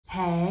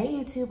Hey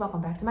YouTube,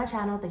 welcome back to my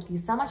channel. Thank you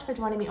so much for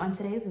joining me on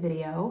today's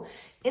video.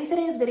 In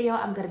today's video,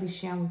 I'm going to be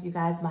sharing with you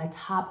guys my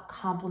top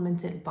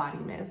complimented body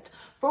mist.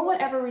 For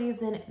whatever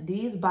reason,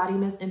 these body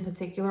mists in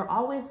particular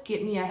always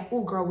get me a,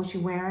 oh girl, what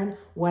you wearing,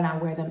 when I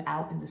wear them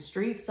out in the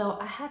street. So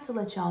I had to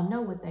let y'all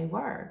know what they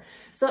were.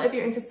 So if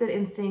you're interested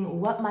in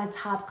seeing what my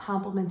top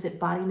complimented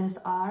body mists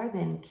are,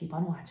 then keep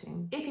on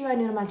watching. If you are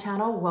new to my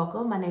channel,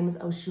 welcome. My name is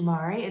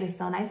Oshumari. It is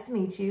so nice to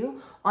meet you.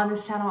 On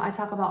this channel, I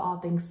talk about all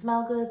things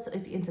smell good. So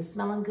if you're into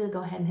smelling good,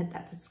 go ahead and hit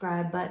that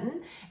subscribe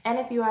button. And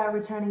if you are a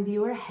returning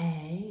viewer,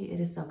 hey, it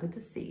is so good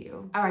to see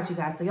you. All right, you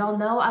guys, so y'all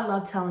know I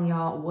love telling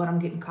y'all what I'm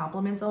getting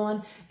compliments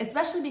on,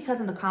 especially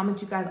because in the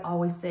comments you guys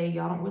always say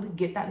y'all don't really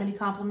get that many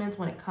compliments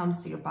when it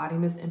comes to your body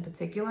mist in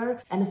particular.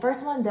 And the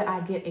first one that I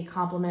get a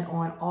compliment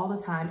on all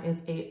the time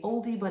is a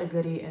oldie but a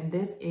goodie, and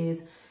this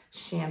is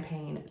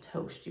Champagne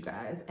Toast, you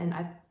guys. And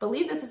I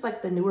believe this is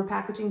like the newer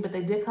packaging, but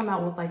they did come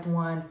out with like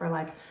one for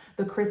like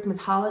the Christmas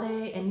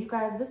holiday. And you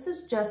guys, this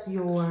is just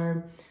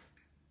your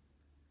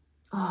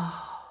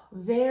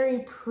very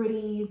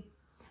pretty,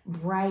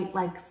 bright,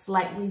 like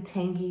slightly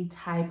tangy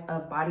type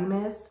of body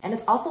mist. And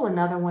it's also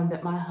another one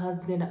that my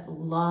husband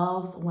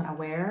loves when I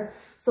wear.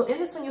 So in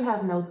this one, you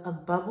have notes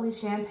of bubbly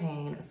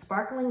champagne,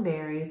 sparkling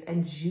berries,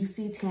 and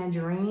juicy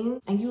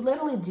tangerine. And you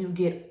literally do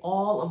get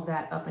all of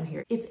that up in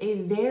here. It's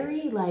a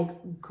very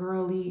like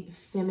girly,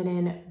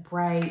 feminine,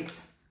 bright,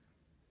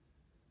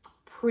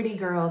 pretty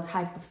girl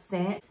type of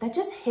scent that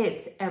just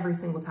hits every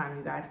single time,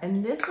 you guys.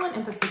 And this one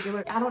in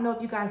particular, I don't know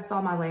if you guys saw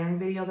my layering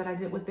video that I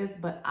did with this,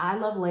 but I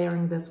love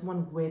layering this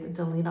one with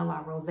Delina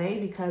La Rose,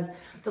 because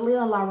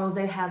Delina La Rose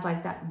has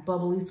like that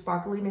bubbly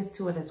sparkliness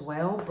to it as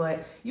well.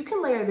 But you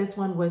can layer this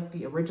one with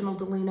the original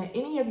Delina,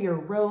 any of your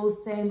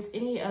rose scents,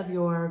 any of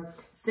your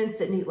scents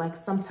that need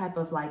like some type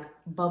of like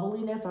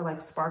bubbliness or like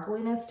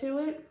sparkliness to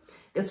it.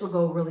 This will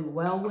go really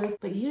well with.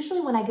 But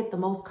usually when I get the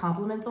most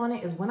compliments on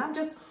it is when I'm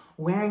just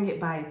wearing it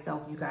by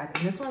itself, you guys.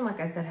 And this one, like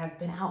I said, has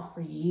been out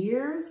for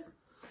years,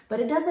 but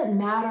it doesn't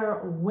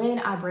matter when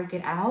I break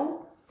it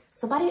out.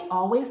 Somebody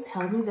always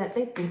tells me that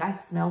they think I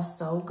smell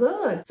so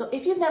good. So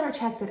if you've never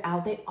checked it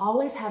out, they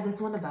always have this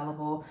one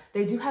available.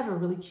 They do have a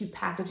really cute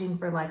packaging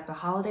for like the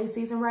holiday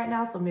season right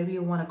now. So maybe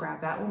you'll want to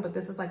grab that one, but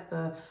this is like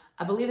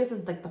I believe this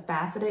is like the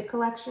faceted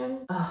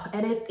collection.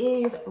 And it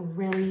is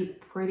really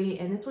pretty.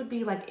 And this would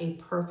be like a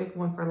perfect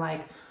one for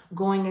like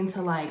going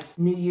into like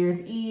New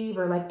Year's Eve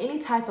or like any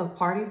type of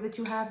parties that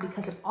you have,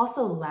 because it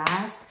also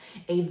lasts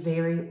a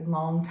very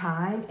long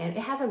time and it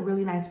has a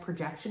really nice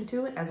projection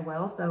to it as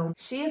well. So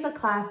she is a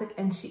classic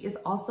and she is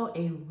also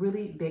a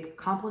really big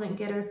compliment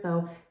getter.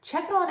 So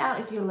check it on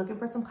out if you're looking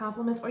for some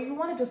compliments or you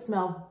want to just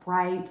smell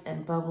bright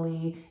and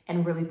bubbly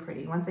and really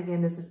pretty. Once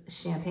again, this is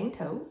Champagne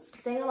Toast.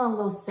 Staying along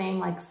those same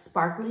like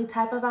sparkly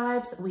type of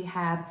vibes, we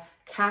have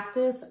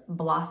Cactus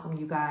Blossom,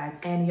 you guys.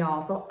 And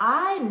y'all, so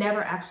I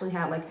never actually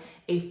had like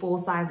a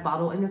full-size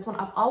bottle in this one.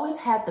 I've always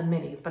had the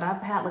minis, but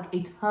I've had like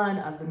a ton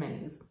of the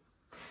minis.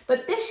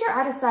 But this year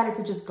I decided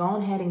to just go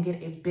ahead and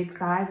get a big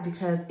size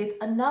because it's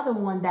another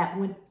one that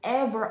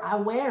whenever I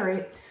wear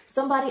it,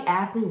 somebody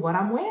asks me what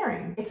I'm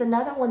wearing. It's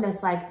another one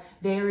that's like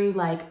very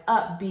like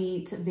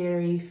upbeat,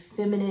 very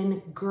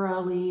feminine,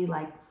 girly,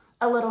 like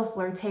a little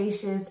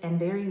flirtatious and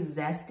very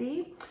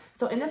zesty.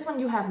 So in this one,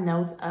 you have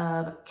notes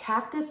of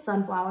cactus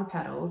sunflower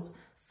petals,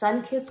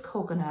 sun-kissed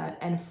coconut,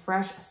 and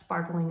fresh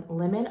sparkling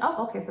lemon.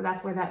 Oh, okay, so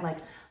that's where that like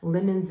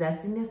lemon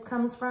zestiness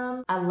comes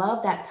from. I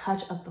love that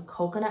touch of the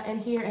coconut in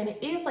here, and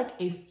it is like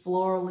a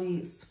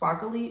florally,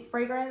 sparkly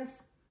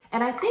fragrance.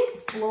 And I think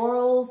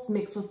florals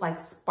mixed with like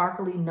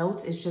sparkly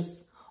notes is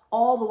just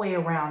all the way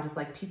around, just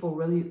like people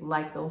really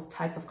like those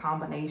type of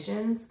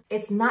combinations.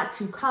 It's not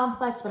too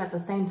complex, but at the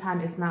same time,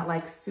 it's not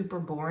like super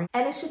boring.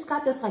 And it's just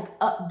got this like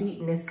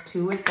upbeatness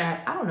to it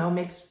that, I don't know,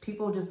 makes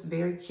people just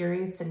very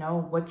curious to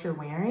know what you're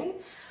wearing.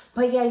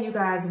 But yeah, you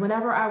guys,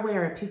 whenever I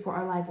wear it, people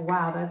are like,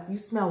 wow, you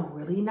smell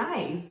really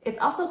nice. It's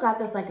also got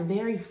this like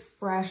very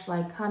fresh,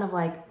 like kind of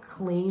like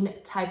clean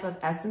type of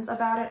essence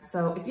about it.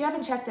 So if you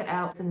haven't checked it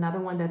out, it's another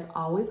one that's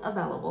always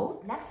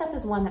available. Next up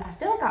is one that I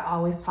feel like I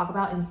always talk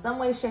about in some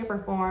way, shape, or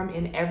form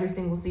in every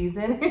single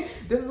season.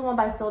 This is one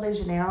by Sol de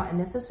Janeiro, and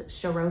this is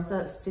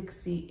Cheirosa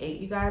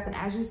 68, you guys. And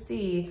as you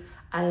see,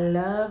 I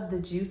love the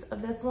juice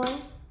of this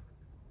one.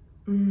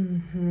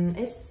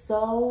 It's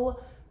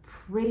so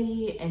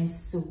pretty and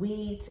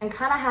sweet and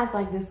kind of has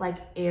like this like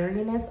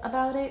airiness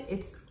about it.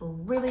 It's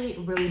really,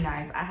 really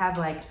nice. I have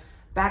like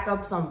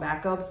backups on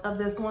backups of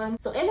this one.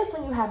 So in this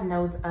one, you have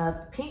notes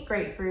of pink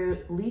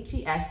grapefruit,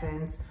 lychee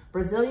essence,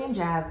 Brazilian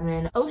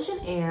jasmine, ocean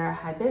air,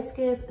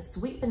 hibiscus,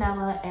 sweet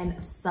vanilla, and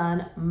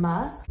sun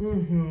musk.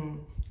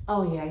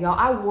 Oh yeah, y'all,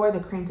 I wore the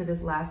cream to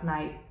this last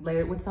night,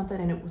 layered with something,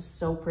 and it was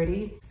so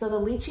pretty. So the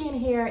lychee in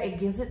here, it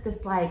gives it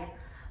this like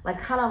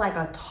kind of like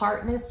a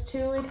tartness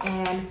to it,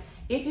 and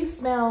If you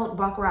smelled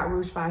Baccarat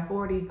Rouge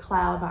 540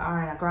 Cloud by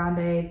Ariana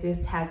Grande,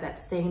 this has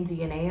that same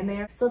DNA in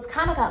there. So it's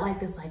kind of got like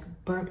this like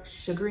burnt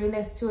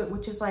sugariness to it,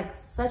 which is like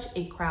such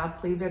a crowd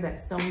pleaser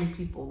that so many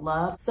people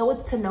love. So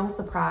it's to no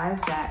surprise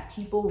that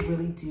people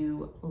really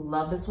do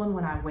love this one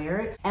when I wear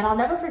it. And I'll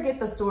never forget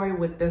the story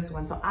with this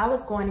one. So I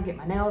was going to get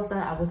my nails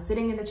done. I was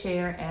sitting in the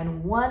chair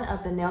and one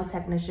of the nail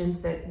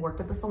technicians that worked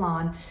at the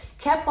salon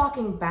kept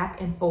walking back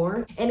and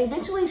forth. And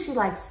eventually she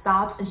like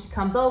stops and she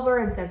comes over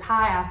and says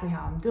hi, asks me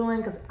how I'm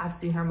doing, because I've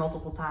seen her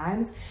multiple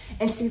times.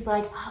 And she's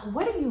like,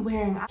 what are you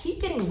wearing? I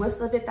keep getting whiffs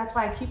of it. That's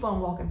why I keep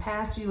on walking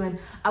past you. And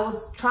I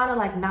was trying to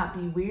like not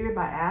be weird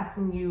by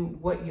asking you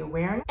what you're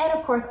wearing. And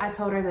of course I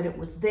told her that it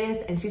was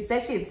this, and she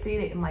said she had seen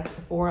it in like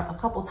Sephora a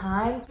couple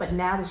times, but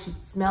now that she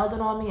smelled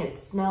it on me and it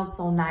smelled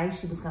so nice,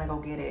 she was gonna go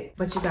get it.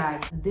 But you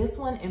guys, this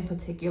one in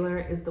particular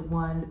is the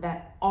one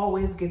that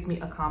always gets me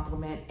a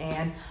compliment.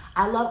 And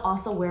I love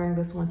also wearing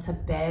this one to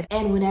bed.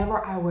 And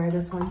whenever I wear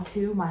this one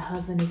too, my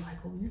husband is like,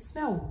 oh, you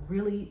smell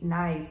really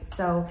nice.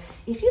 So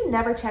if you've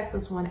never checked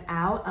this one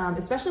out,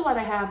 especially while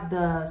they have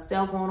the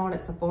sale going on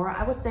at Sephora,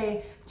 I would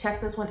say check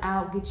this one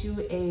out, get you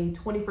a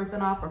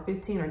 20% off or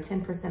 15 or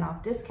 10%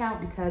 off discount,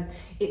 because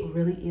it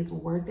really is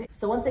worth it.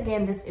 So once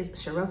again, this is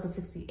Cheirosa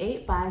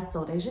 68 by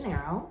Sol de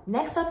Janeiro.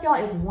 Next up, y'all,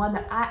 is one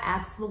that I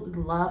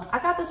absolutely loved. I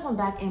got this one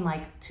back in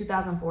like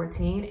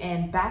 2014,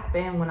 and back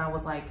then when I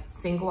was like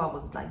single, I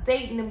was like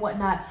dating and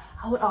whatnot,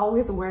 I would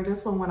always wear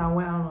this one when I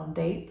went out on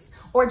dates,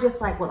 or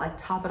just like would like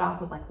top it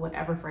off with like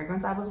whatever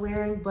fragrance I was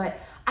wearing. But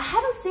I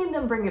haven't seen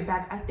them bring it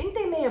back. I think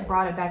they may have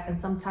brought it back in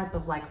some type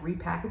of like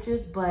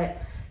repackages,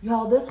 but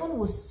y'all, this one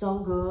was so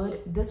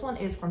good. This one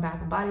is from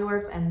Bath & Body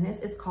Works, and this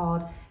is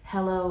called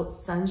Hello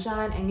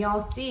Sunshine. And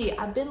y'all see,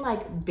 I've been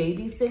like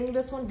babysitting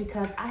this one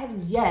because I have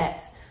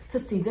yet to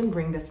see them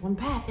bring this one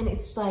back. And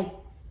it's like,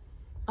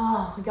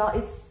 oh, y'all,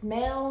 it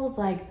smells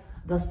like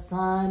the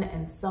sun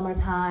and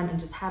summertime and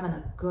just having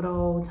a good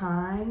old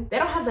time. They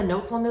don't have the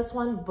notes on this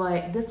one,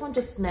 but this one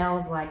just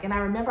smells like, and I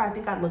remember, I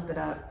think I looked it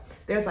up,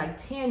 there's like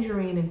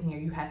tangerine in here,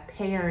 you have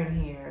pear in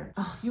here.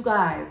 Oh, you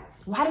guys,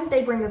 why didn't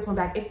they bring this one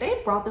back? If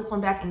they've brought this one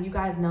back and you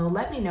guys know,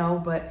 let me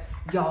know. But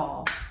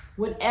y'all,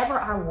 whenever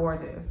I wore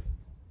this,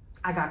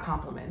 I got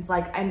compliments.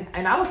 Like, and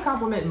I was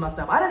complimenting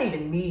myself. I didn't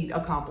even need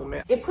a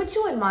compliment. It puts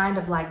you in mind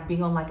of like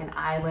being on like an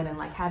island and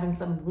like having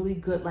some really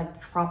good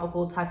like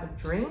tropical type of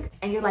drink.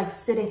 And you're like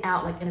sitting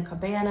out like in a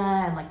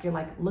cabana and like you're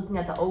like looking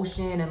at the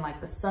ocean and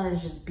like the sun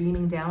is just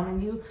beaming down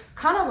on you.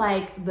 Kind of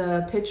like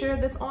the picture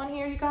that's on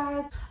here, you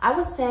guys. I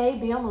would say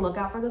be on the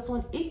lookout for this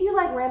one. If you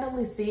like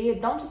randomly see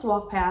it, don't just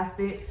walk past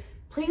it.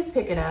 Please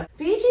pick it up.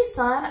 Fiji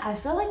Sun, I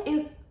feel like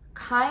is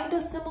kind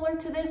of similar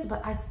to this,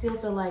 but I still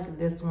feel like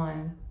this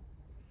one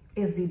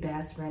is the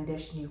best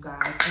rendition, you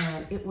guys.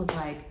 And it was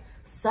like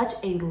such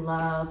a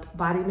loved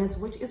body mist,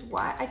 which is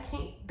why I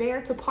can't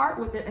bear to part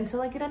with it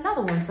until I get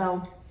another one.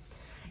 So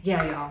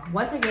yeah, y'all,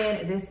 once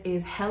again, this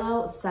is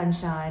Hello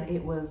Sunshine.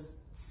 It was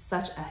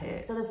such a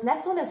hit. So this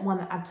next one is one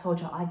that I've told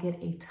y'all I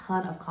get a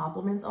ton of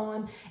compliments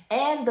on,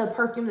 and the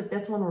perfume that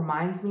this one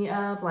reminds me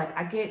of, like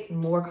I get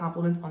more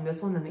compliments on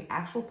this one than the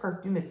actual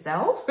perfume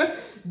itself.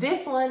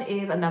 This one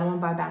is another one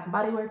by Bath &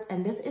 Body Works,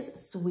 and this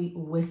is Sweet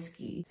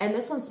Whiskey. And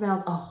this one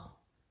smells, oh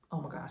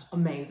my gosh,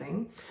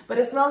 amazing. But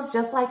it smells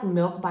just like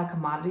Milk by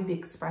Commodity, the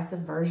expressive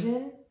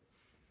version.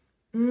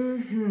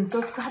 So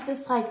it's got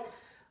this like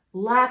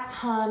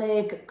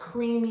lactonic,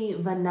 creamy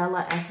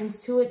vanilla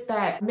essence to it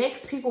that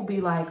makes people be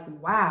like,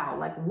 wow,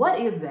 like what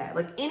is that?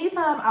 Like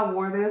anytime I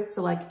wore this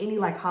to like any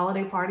like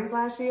holiday parties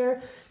last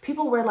year,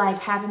 people were like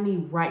having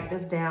me write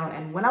this down.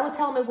 And when I would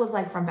tell them it was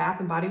like from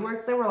Bath & Body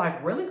Works, they were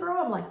like, really,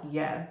 girl? I'm like,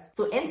 yes.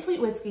 So in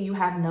Sweet Whiskey, you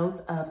have notes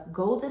of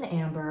golden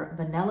amber,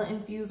 vanilla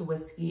infused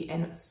whiskey,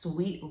 and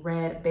sweet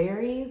red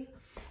berries.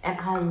 And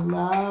I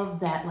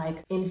love that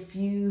like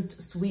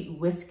infused sweet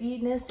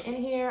whiskiness in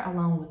here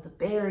along with the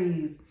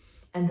berries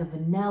and the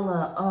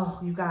vanilla. Oh,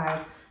 you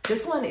guys,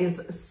 this one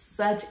is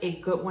such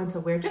a good one to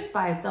wear just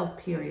by itself,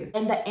 period.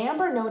 And the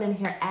amber note in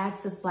here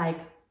adds this like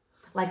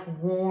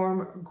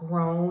warm,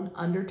 grown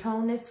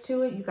undertoneness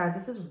to it. You guys,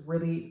 this is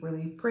really,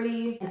 really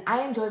pretty. And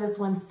I enjoy this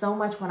one so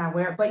much when I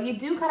wear it, but you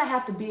do kind of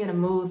have to be in a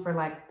mood for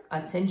like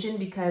attention,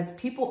 because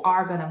people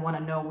are gonna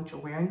wanna know what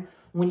you're wearing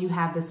when you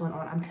have this one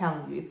on. I'm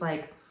telling you, it's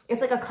like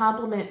a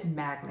compliment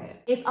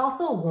magnet. It's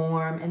also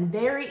warm and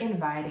very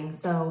inviting.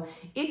 So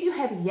if you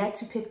have yet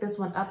to pick this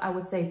one up, I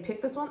would say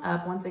pick this one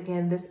up. Once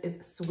again, this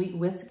is Sweet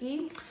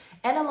Whiskey.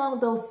 And along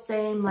those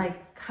same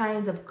like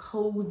kind of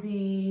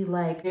cozy,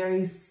 like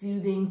very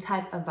soothing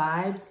type of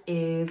vibes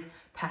is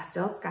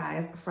Pastel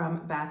Skies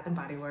from Bath &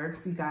 Body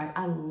Works. You guys,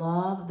 I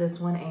love this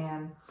one.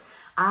 And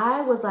I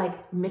was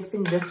like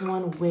mixing this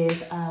one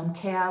with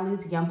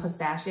Kayali's Yum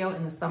Pistachio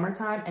in the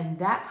summertime, and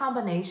that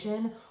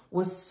combination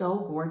was so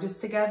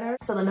gorgeous together.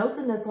 So the notes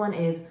in this one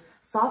is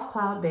soft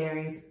cloud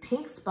berries,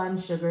 pink spun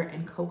sugar,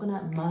 and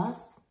coconut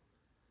musk.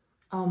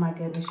 Oh my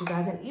goodness, you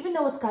guys. And even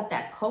though it's got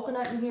that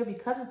coconut in here,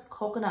 because it's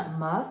coconut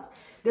musk,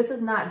 this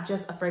is not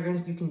just a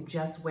fragrance you can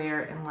just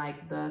wear in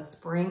like the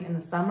spring and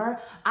the summer.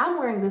 I'm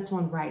wearing this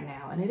one right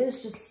now and it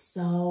is just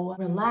so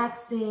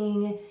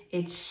relaxing.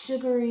 It's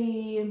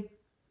sugary.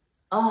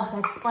 Oh,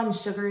 that spun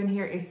sugar in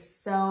here is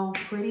so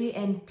pretty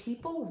and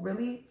people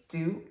really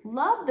do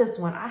love this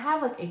one. I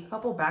have like a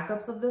couple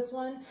backups of this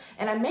one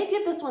and I may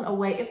give this one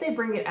away if they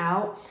bring it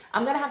out.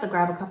 I'm gonna have to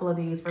grab a couple of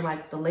these for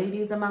like the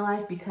ladies in my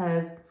life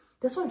because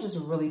this one's just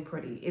really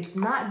pretty. It's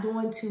not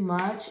doing too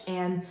much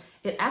and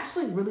it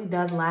actually really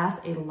does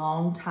last a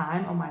long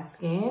time on my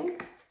skin.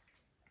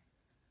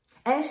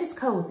 And it's just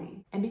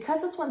cozy. And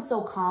because this one's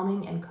so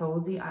calming and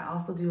cozy, I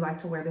also do like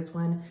to wear this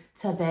one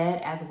to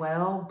bed as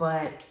well.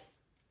 But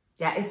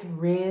yeah, it's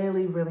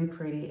really, really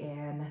pretty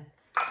and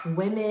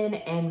women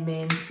and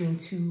men seem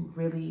to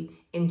really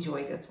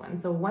enjoy this one.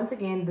 So once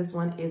again, this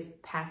one is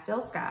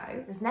Pastel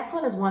Skies. This next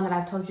one is one that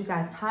I've told you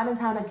guys time and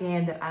time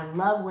again that I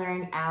love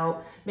wearing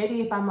out.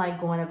 Maybe if I'm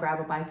like going to grab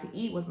a bite to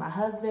eat with my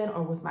husband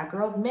or with my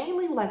girls,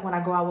 mainly like when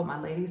I go out with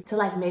my ladies to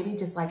like maybe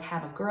just like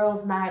have a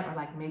girls night or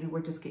like maybe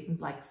we're just getting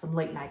like some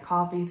late night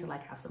coffee to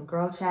like have some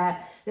girl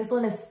chat. This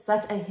one is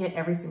such a hit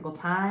every single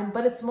time,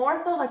 but it's more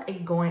so like a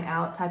going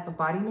out type of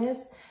body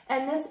mist.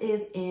 And this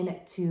is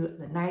Into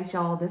the Night,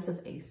 y'all. This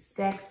is a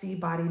sexy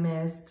body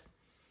mist.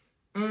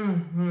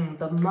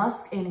 The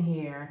musk in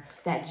here,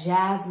 that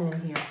jasmine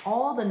in here,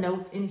 all the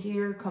notes in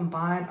here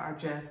combined are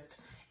just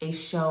a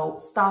show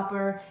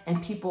stopper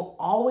and people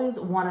always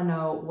want to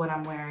know what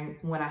I'm wearing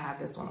when I have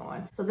this one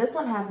on. So this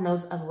one has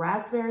notes of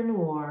raspberry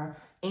noir,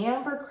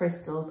 amber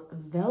crystals,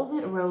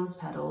 velvet rose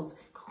petals,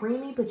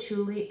 creamy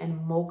patchouli,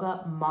 and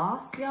mocha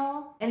moss,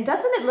 y'all. And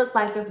doesn't it look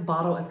like this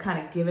bottle is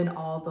kind of giving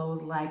all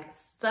those like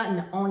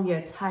stunting on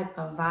you type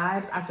of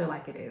vibes? I feel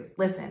like it is.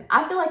 Listen,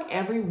 I feel like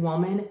every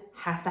woman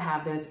has to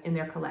have this in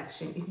their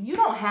collection. If you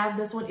don't have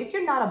this one, if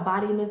you're not a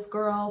body mist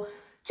girl,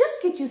 just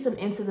get you some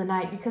Into the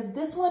Night because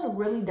this one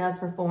really does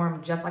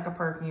perform just like a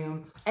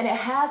perfume. And it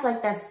has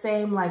like that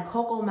same like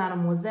Coco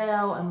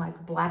Mademoiselle and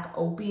like black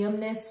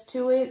opiumness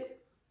to it.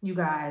 You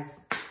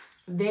guys,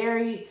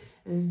 very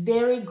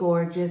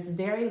gorgeous,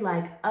 very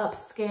like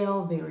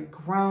upscale, very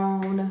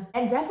grown,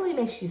 and definitely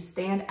makes you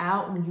stand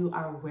out when you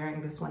are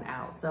wearing this one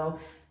out. So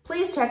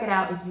please check it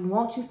out if you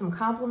want you some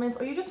compliments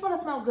or you just want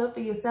to smell good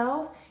for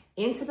yourself.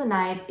 Into the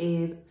Night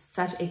is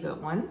such a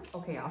good one.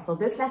 Okay, y'all, so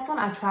this next one,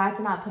 I tried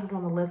to not put it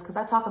on the list because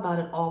I talk about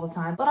it all the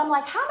time, but I'm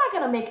like, how am I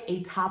gonna make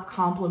a top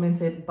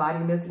complimented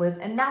body mist list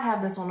and not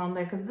have this one on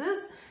there? Because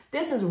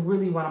this is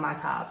really one of my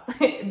tops.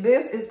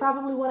 This is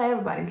probably one of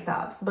everybody's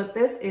tops, but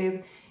this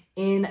is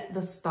In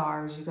the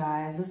Stars, you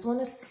guys. This one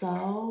is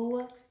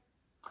so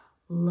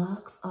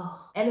luxe. Oh,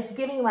 and it's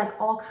giving like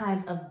all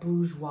kinds of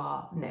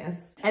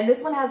bourgeoisness. And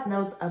this one has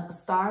notes of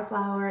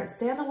starflower,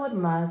 sandalwood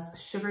musk,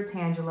 sugar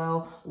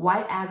tangelo,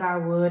 white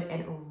agar wood,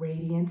 and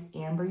radiant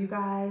amber, you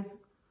guys.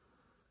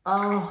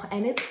 Oh,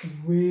 and it's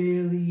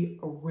really,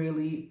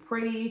 really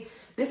pretty.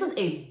 This is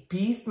a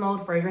beast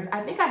mode fragrance.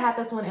 I think I had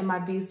this one in my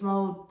beast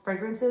mode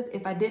fragrances.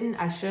 If I didn't,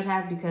 I should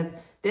have, because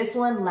this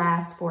one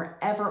lasts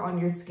forever on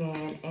your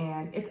skin.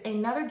 And it's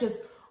another just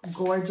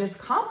gorgeous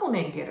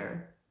compliment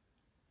getter.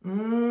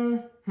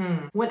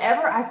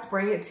 Whenever I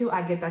spray it too,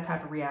 I get that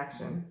type of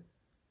reaction.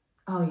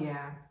 Oh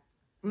yeah.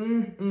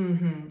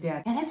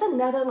 Yeah. And it's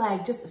another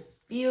like just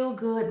feel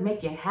good,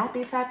 make you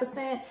happy type of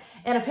scent.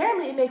 And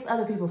apparently it makes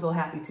other people feel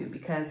happy too,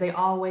 because they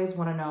always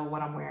want to know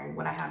what I'm wearing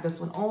when I have this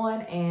one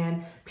on.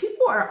 And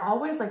people are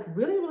always like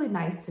really, really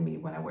nice to me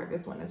when I wear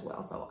this one as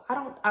well. So I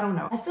don't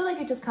know. I feel like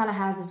it just kind of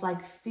has this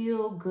like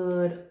feel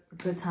good,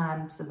 good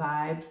times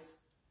vibes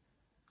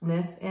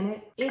in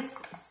it.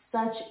 It's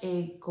such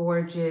a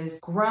gorgeous,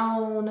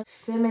 grown,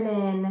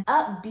 feminine,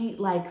 upbeat,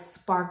 like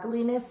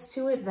sparkliness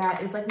to it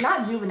that is like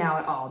not juvenile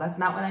at all. That's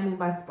not what I mean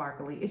by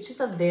sparkly. It's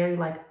just a very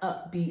like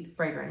upbeat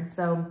fragrance.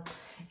 So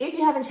if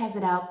you haven't checked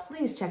it out,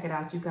 please check it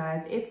out, you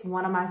guys. It's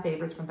one of my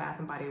favorites from Bath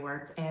 & Body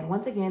Works. And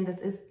once again, this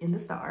is In the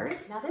Stars.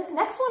 Now this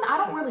next one, I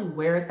don't really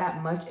wear it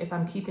that much if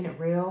I'm keeping it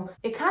real.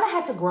 It kind of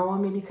had to grow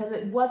on me because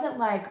it wasn't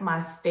like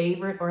my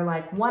favorite or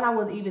like one I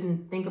would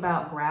even think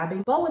about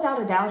grabbing. But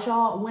without a doubt,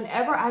 y'all,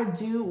 whenever I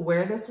do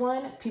wear this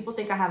one, people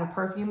think I have a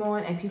perfume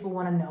on and people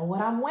want to know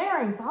what I'm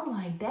wearing. So I'm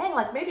like, dang,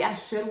 like maybe I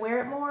should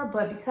wear it more.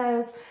 But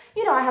because,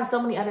 you know, I have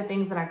so many other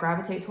things that I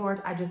gravitate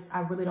towards, I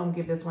really don't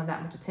give this one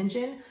that much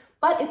attention.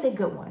 But it's a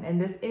good one. And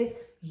this is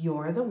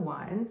You're the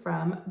One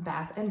from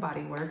Bath &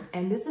 Body Works.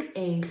 And this is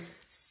a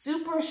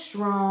super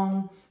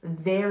strong,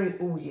 very,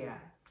 oh yeah.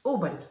 Oh,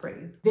 but it's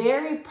pretty.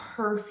 Very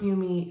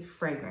perfumey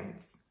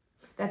fragrance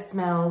that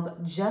smells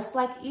just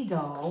like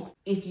Idol.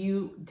 If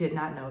you did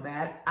not know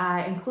that,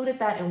 I included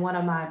that in one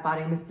of my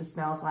body mist that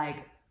smells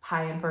like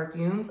high-end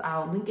perfumes.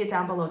 I'll link it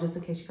down below just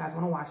in case you guys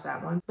want to watch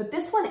that one. But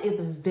this one is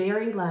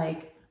very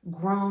like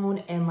grown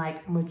and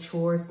like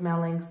mature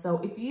smelling.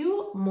 So if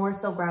you more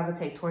so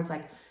gravitate towards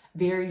like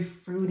very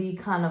fruity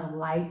kind of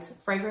light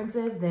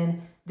fragrances,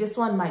 then this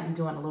one might be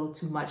doing a little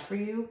too much for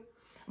you.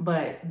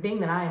 but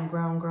being that I am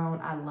grown,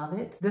 I love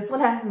it. This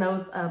one has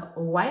notes of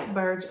white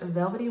birch,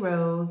 velvety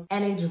rose,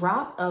 and a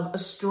drop of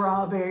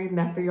strawberry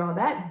nectar. Y'all,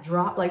 that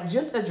drop, like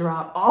just a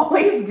drop,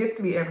 always gets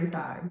me every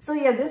time. So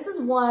yeah, this is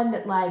one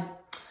that like,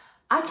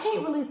 I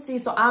can't really see,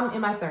 so I'm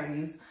in my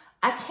 30s.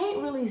 I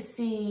can't really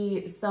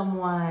see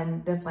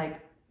someone that's like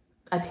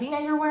a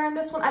teenager wearing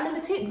this one. I mean,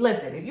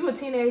 listen, if you a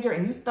teenager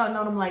and you stunting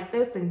on them like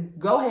this, then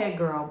go ahead,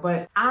 girl.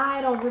 But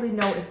I don't really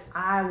know if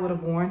I would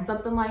have worn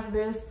something like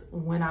this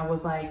when I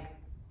was like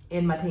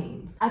in my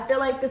teens. I feel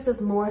like this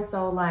is more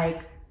so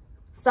like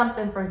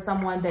something for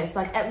someone that's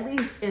like at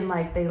least in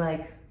like they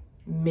like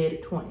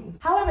mid-20s.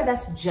 However,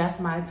 that's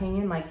just my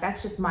opinion. Like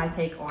that's just my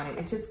take on it.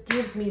 It just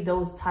gives me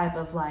those type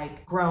of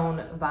like grown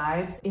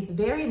vibes. It's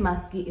very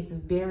musky, it's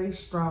very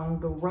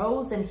strong. The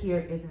rose in here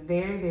is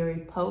very,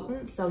 very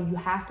potent. So you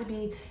have to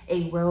be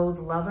a rose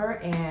lover,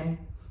 and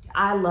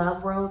I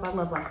love rose. I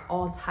love like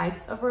all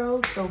types of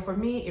rose. So for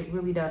me, it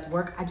really does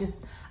work.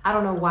 I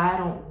don't know why I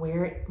don't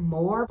wear it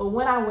more, but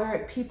when I wear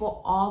it,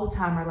 people all the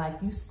time are like,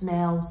 you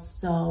smell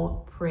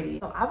so pretty.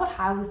 So I would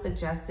highly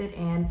suggest it,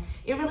 and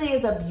it really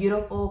is a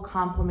beautiful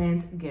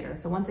compliment getter.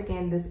 So once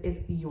again, this is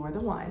You're the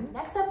One.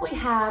 Next up, we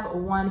have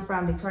one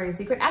from Victoria's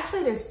Secret.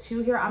 Actually, there's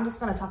two here. I'm just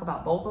gonna talk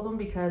about both of them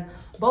because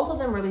both of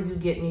them really do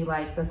get me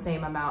like the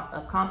same amount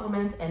of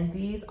compliments, and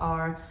these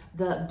are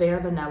the Bare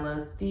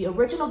Vanillas. The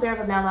original Bare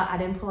Vanilla, I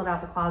didn't pull it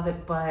out the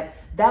closet, but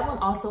that one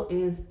also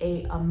is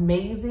a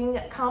amazing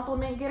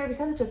compliment getter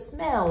because it just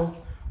smells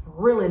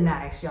really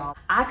nice, y'all.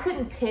 I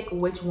couldn't pick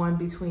which one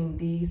between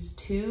these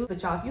two,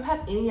 but y'all, if you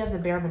have any of the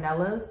Bare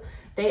Vanillas,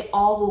 they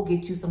all will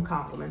get you some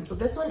compliments. So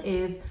this one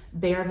is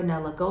Bare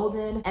Vanilla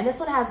Golden, and this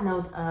one has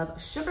notes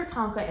of Sugar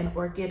Tonka and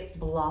Orchid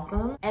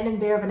Blossom. And in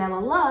Bare Vanilla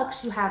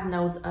Luxe, you have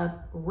notes of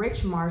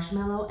Rich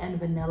Marshmallow and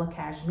Vanilla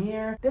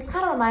Cashmere. This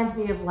kind of reminds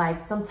me of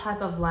like some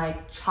type of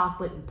like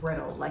chocolate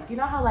brittle. Like, you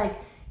know how like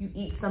you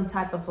eat some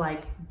type of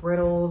like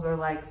brittles or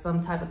like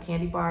some type of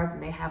candy bars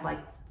and they have like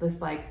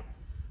this like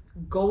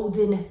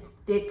golden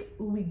thick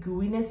ooey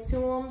gooiness to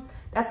them?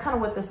 That's kind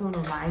of what this one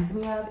reminds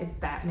me of, if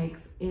that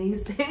makes any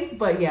sense.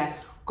 But yeah,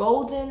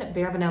 golden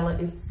Bare Vanilla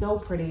is so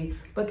pretty.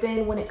 But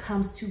then when it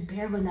comes to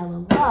Bare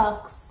Vanilla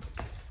Luxe,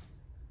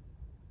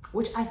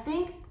 which I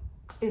think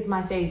is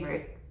my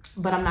favorite,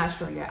 but I'm not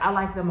sure yet. I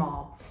like them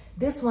all.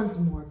 This one's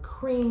more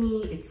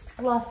creamy, it's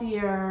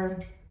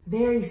fluffier,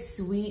 very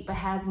sweet, but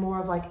has more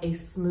of like a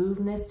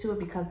smoothness to it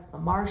because of the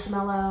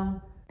marshmallow.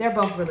 They're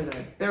both really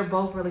good. They're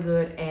both really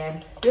good.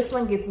 And this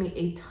one gets me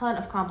a ton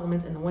of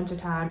compliments in the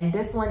wintertime. And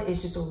this one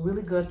is just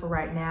really good for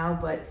right now.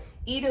 But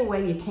either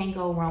way, you can't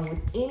go wrong with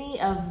any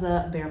of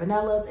the Bare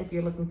Vanillas if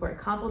you're looking for a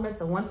compliment.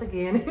 So once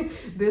again,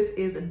 this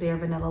is Bare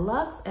Vanilla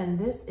Luxe and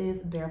this is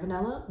Bare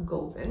Vanilla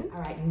Golden.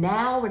 All right,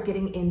 now we're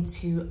getting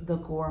into the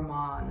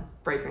gourmand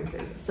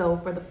fragrances. So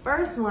for the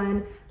first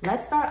one,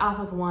 let's start off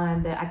with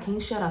one that I can't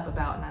shut up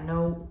about. And I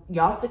know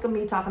y'all sick of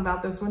me talking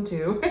about this one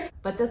too.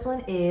 But this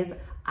one is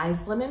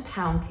Ice Lemon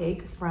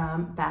Poundcake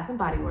from Bath &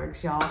 Body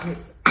Works, y'all.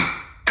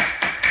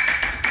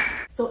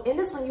 So in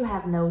this one, you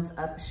have notes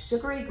of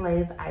sugary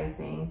glazed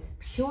icing,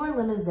 pure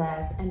lemon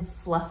zest, and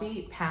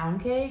fluffy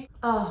pound cake.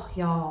 Oh,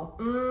 y'all,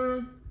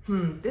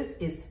 this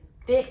is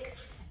thick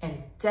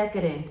and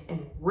decadent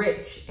and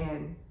rich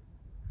and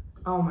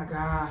oh my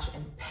gosh,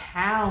 and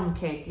pound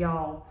cake,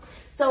 y'all.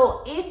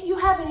 So if you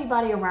have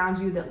anybody around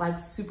you that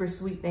likes super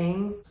sweet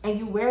things and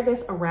you wear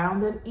this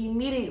around them,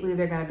 immediately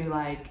they're gonna be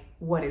like,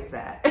 what is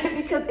that?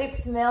 Because it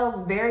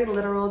smells very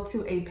literal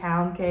to a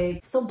pound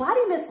cake. So body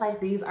mists like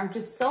these are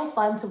just so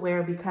fun to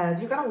wear because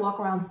you're gonna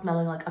walk around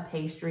smelling like a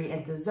pastry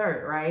and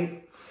dessert,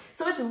 right?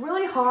 So it's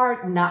really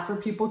hard not for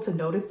people to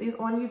notice these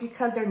on you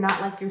because they're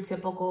not like your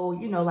typical,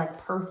 you know, like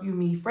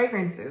perfumey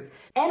fragrances.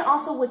 And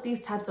also with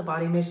these types of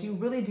body mists, you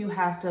really do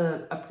have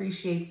to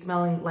appreciate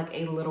smelling like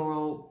a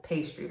literal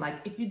pastry.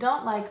 Like if you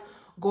don't like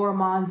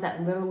gourmands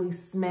that literally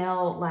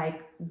smell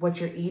like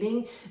what you're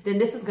eating, then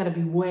this is gonna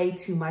be way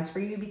too much for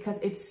you because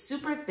it's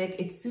super thick,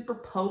 it's super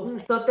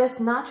potent. So if that's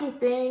not your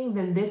thing,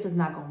 then this is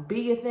not gonna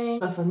be your thing.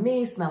 But for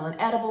me, smelling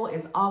edible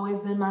has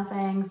always been my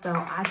thing, so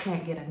I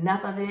can't get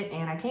enough of it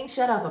and I can't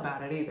shut up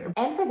about it either.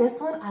 And for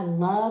this one, I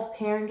love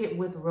pairing it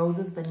with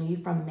Roses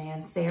Vanille from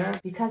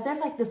Mancera because there's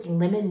like this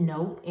lemon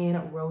note in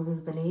Roses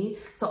Vanille.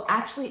 So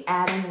actually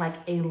adding like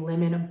a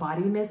lemon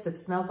body mist that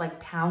smells like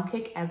pound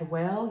cake as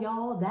well,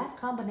 y'all, that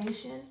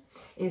combination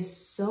is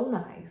so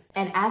nice.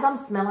 And as I'm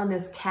smelling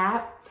this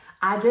cap,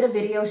 I did a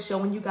video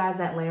showing you guys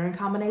that layering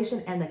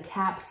combination and the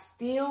cap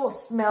still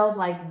smells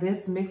like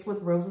this mixed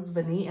with Roses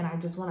Vanille and I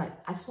just wanna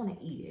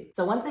eat it.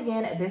 So once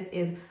again, this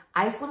is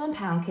Ice Lemon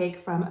Pound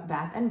Cake from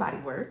Bath & Body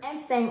Works.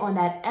 And staying on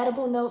that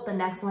edible note, the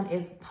next one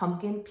is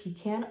Pumpkin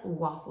Pecan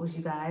Waffles,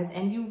 you guys.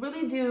 And you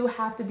really do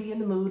have to be in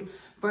the mood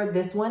for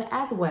this one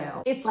as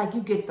well. It's like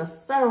you get the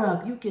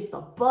syrup, you get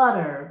the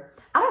butter.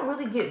 I don't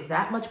really get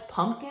that much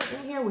pumpkin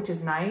in here, which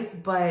is nice,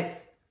 but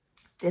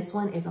this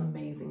one is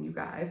amazing, you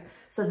guys.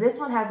 So this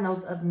one has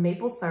notes of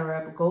maple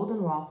syrup,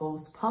 golden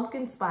waffles,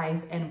 pumpkin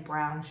spice, and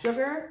brown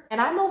sugar. And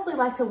I mostly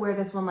like to wear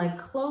this one like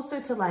closer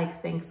to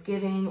like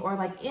Thanksgiving or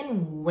like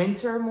in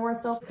winter more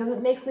so, because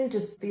it makes me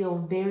just feel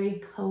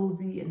very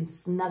cozy and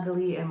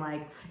snuggly, and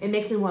like it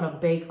makes me want to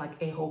bake like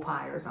a whole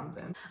pie or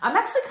something. I'm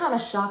actually kind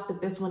of shocked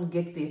that this one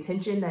gets the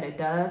attention that it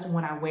does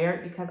when I wear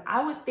it, because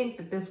I would think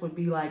that this would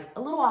be like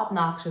a little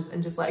obnoxious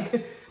and just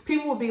like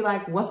people would be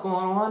like, what's going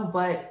on?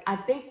 But I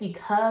think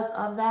because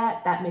of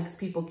that, that makes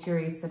people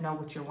curious to know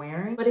what you're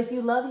wearing. But if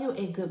you love you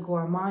a good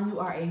gourmand, you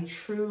are a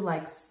true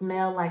like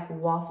smell like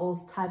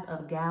waffles type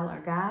of gal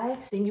or guy,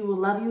 then you will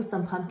love you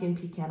some pumpkin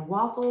pecan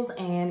waffles,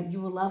 and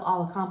you will love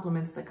all the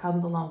compliments that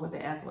comes along with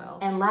it as well.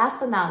 And last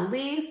but not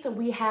least,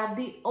 we have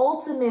the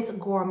ultimate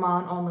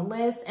gourmand on the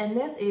list, and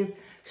this is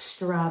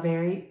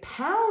strawberry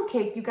pound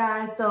cake, you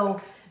guys.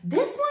 So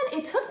this one,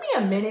 it took me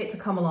a minute to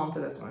come along to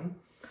this one.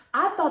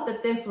 I thought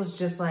that this was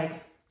just like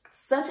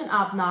such an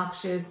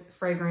obnoxious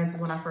fragrance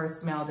when I first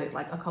smelled it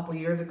like a couple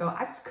years ago.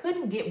 I just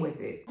couldn't get with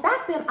it.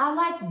 Back then, I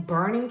liked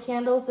burning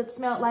candles that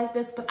smelled like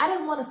this, but I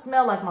didn't want to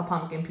smell like my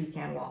pumpkin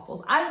pecan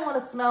waffles. I didn't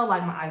want to smell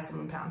like my ice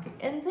cream pound cake.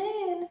 And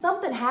then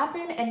something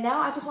happened, and now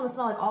I just want to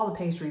smell like all the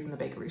pastries in the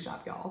bakery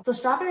shop, y'all. So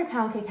strawberry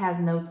pound cake has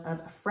notes of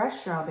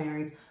fresh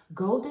strawberries,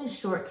 golden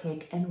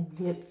shortcake, and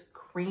whipped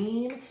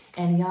cream.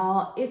 And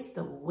y'all, it's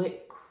the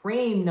whipped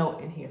cream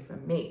note in here for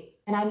me.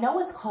 And I know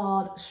it's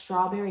called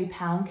strawberry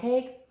pound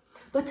cake,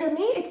 but to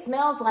me, it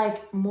smells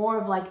like more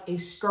of like a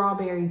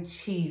strawberry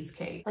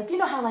cheesecake. Like, you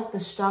know how like the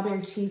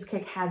strawberry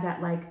cheesecake has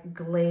that like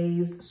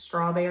glazed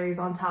strawberries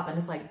on top and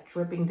it's like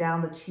dripping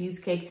down the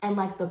cheesecake, and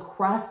like the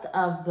crust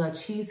of the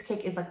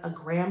cheesecake is like a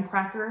graham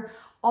cracker.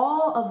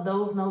 All of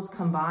those notes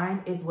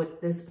combined is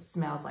what this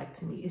smells like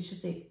to me. It's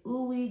just a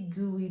ooey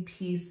gooey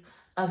piece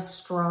of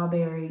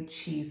strawberry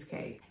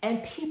cheesecake.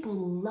 And people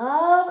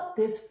love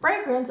this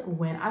fragrance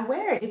when I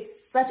wear it.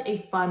 It's such a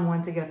fun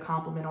one to get a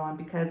compliment on,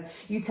 because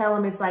you tell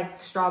them it's like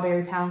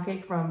strawberry pound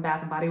cake from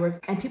Bath & Body Works,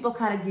 and people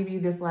kind of give you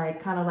this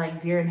like kind of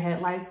like deer in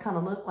headlights kind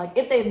of look. Like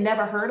if they've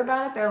never heard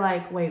about it, they're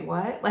like, wait,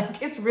 what?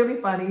 Like it's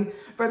really funny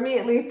for me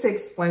at least to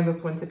explain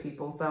this one to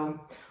people. So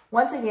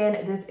once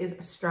again, this is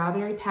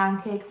strawberry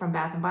pound cake from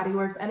Bath & Body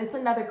Works, and it's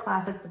another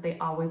classic that they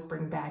always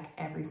bring back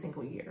every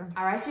single year.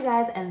 All right, you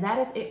guys, and that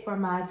is it for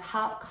my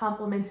top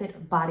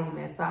complimented body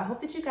mist. So I hope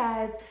that you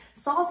guys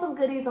saw some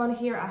goodies on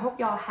here. I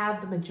hope y'all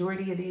have the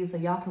majority of these so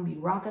y'all can be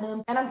rocking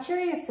them. And I'm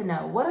curious to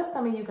know, what are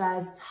some of you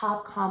guys'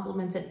 top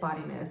complimented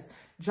body mists?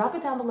 Drop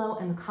it down below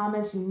in the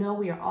comments. You know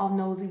we are all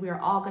nosy. We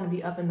are all going to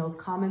be up in those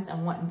comments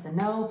and wanting to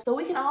know, so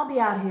we can all be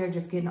out here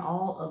just getting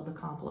all of the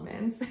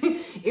compliments.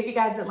 If you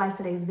guys did like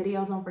today's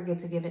video, don't forget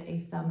to give it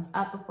a thumbs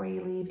up before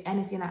you leave.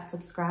 And if you're not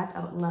subscribed, I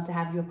would love to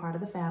have you a part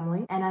of the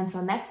family. And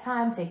until next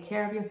time, take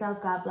care of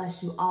yourself. God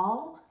bless you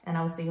all, and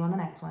I will see you on the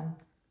next one.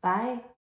 Bye.